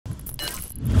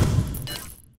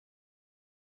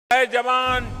जय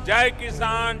जवान, जय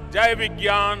किसान, जय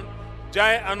विज्ञान,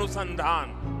 जय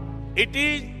अनुसंधान. It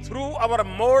is through our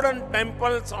modern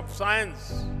temples of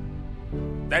science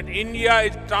that India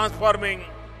is transforming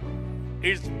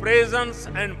its presence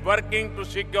and working to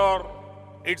secure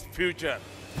its future.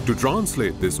 To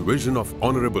translate this vision of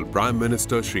Honorable Prime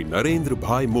Minister Shri Narendra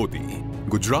Bhai Modi,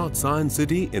 Gujarat Science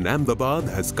City in Ahmedabad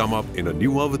has come up in a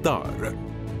new avatar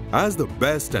as the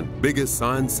best and biggest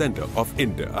science center of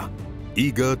India,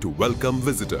 eager to welcome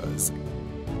visitors.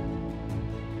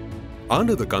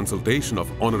 Under the consultation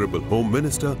of Honorable Home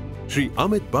Minister Shri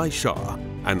Amit Bhai Shah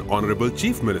and Honorable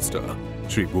Chief Minister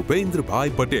Shri Bhupendra Bhai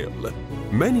Patel,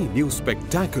 many new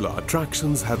spectacular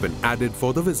attractions have been added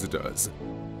for the visitors.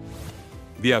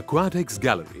 The Aquatics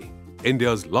Gallery,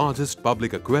 India's largest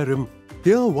public aquarium.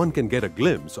 Here one can get a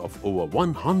glimpse of over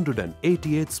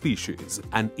 188 species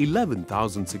and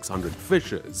 11,600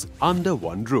 fishes under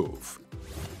one roof.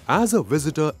 As a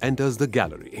visitor enters the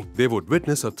gallery, they would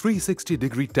witness a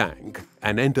 360-degree tank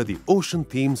and enter the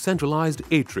ocean-themed centralized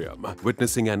atrium,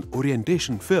 witnessing an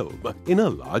orientation film in a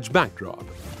large backdrop.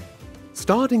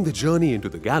 Starting the journey into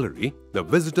the gallery, the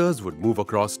visitors would move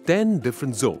across 10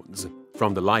 different zones,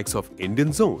 from the likes of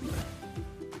Indian Zone,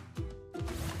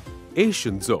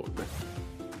 Asian Zone,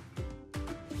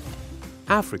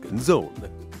 African Zone,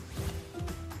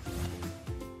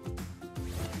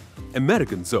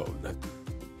 American Zone,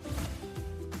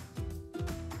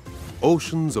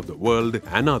 Oceans of the World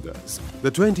and others.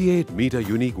 The 28-meter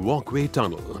unique walkway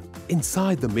tunnel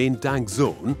inside the main tank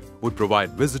zone would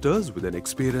provide visitors with an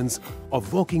experience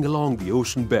of walking along the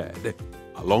ocean bed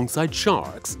alongside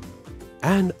sharks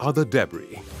and other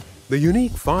debris. The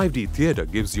unique 5D theatre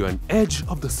gives you an edge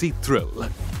of the sea thrill.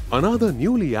 Another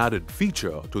newly added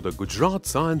feature to the Gujarat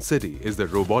Science City is the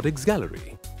Robotics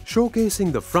Gallery,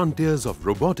 showcasing the frontiers of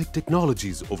robotic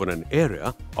technologies over an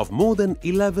area of more than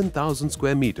 11,000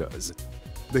 square meters.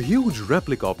 The huge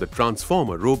replica of the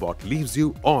Transformer robot leaves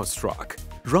you awestruck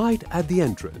right at the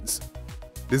entrance.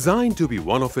 Designed to be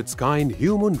one of its kind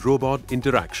human-robot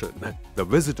interaction, the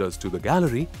visitors to the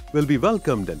gallery will be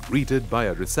welcomed and greeted by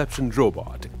a reception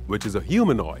robot, which is a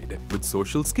humanoid with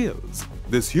social skills.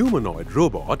 This humanoid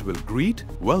robot will greet,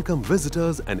 welcome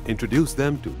visitors and introduce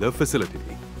them to the facility,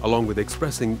 along with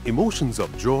expressing emotions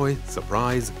of joy,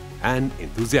 surprise and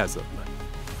enthusiasm.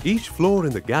 Each floor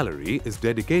in the gallery is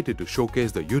dedicated to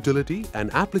showcase the utility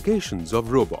and applications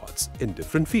of robots in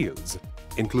different fields,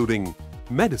 including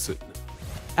medicine,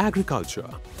 agriculture,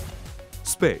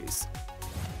 space,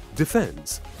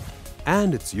 defense,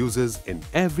 and its uses in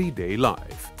everyday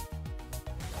life.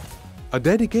 A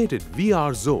dedicated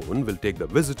VR zone will take the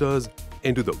visitors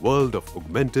into the world of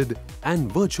augmented and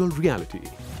virtual reality.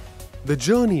 The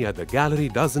journey at the gallery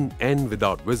doesn't end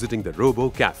without visiting the Robo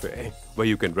Cafe, where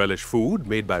you can relish food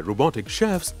made by robotic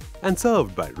chefs and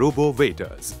served by robo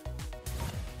waiters.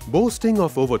 Boasting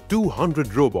of over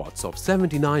 200 robots of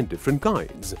 79 different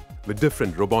kinds, with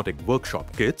different robotic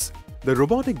workshop kits, the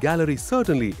Robotic Gallery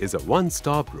certainly is a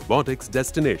one-stop robotics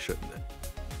destination.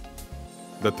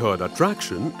 The third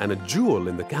attraction and a jewel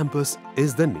in the campus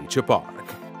is the Nature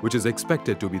Park, which is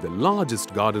expected to be the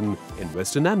largest garden in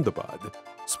Western Ahmedabad.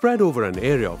 Spread over an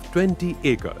area of 20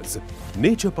 acres,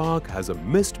 Nature Park has a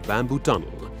mist bamboo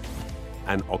tunnel,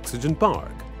 an oxygen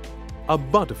park, a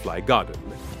butterfly garden,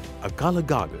 a color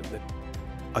garden,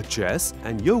 a chess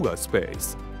and yoga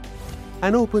space,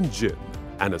 an open gym,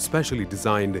 and a specially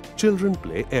designed children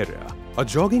play area. A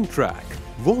jogging track,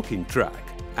 walking track,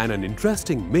 and an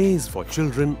interesting maze for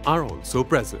children are also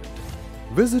present.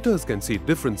 Visitors can see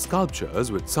different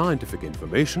sculptures with scientific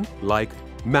information like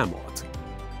mammoth,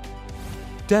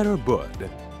 terror bird,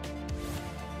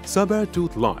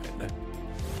 saber-tooth lion,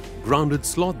 grounded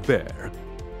sloth bear,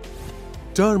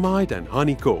 termite and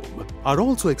honeycomb are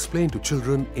also explained to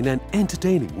children in an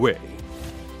entertaining way.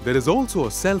 There is also a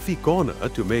selfie corner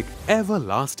to make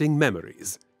everlasting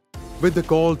memories. With the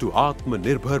call to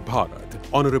Atmanirbhar Bharat,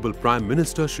 Honorable Prime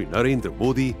Minister Shri Narendra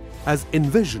Modi has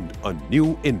envisioned a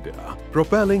new India.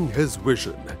 Propelling his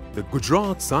vision, the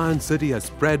Gujarat Science City has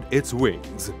spread its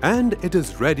wings and it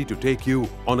is ready to take you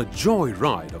on a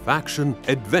joyride of action,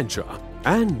 adventure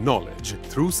and knowledge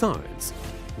through science.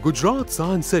 Gujarat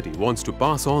Science City wants to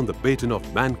pass on the baton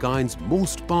of mankind's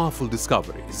most powerful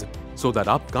discoveries so that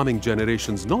upcoming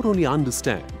generations not only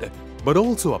understand but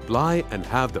also apply and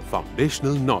have the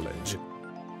foundational knowledge.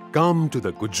 Come to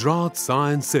the Gujarat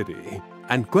Science City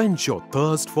and quench your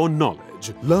thirst for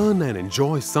knowledge. Learn and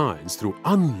enjoy science through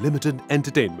unlimited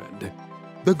entertainment.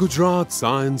 The Gujarat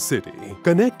Science City,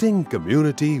 connecting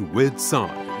community with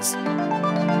science.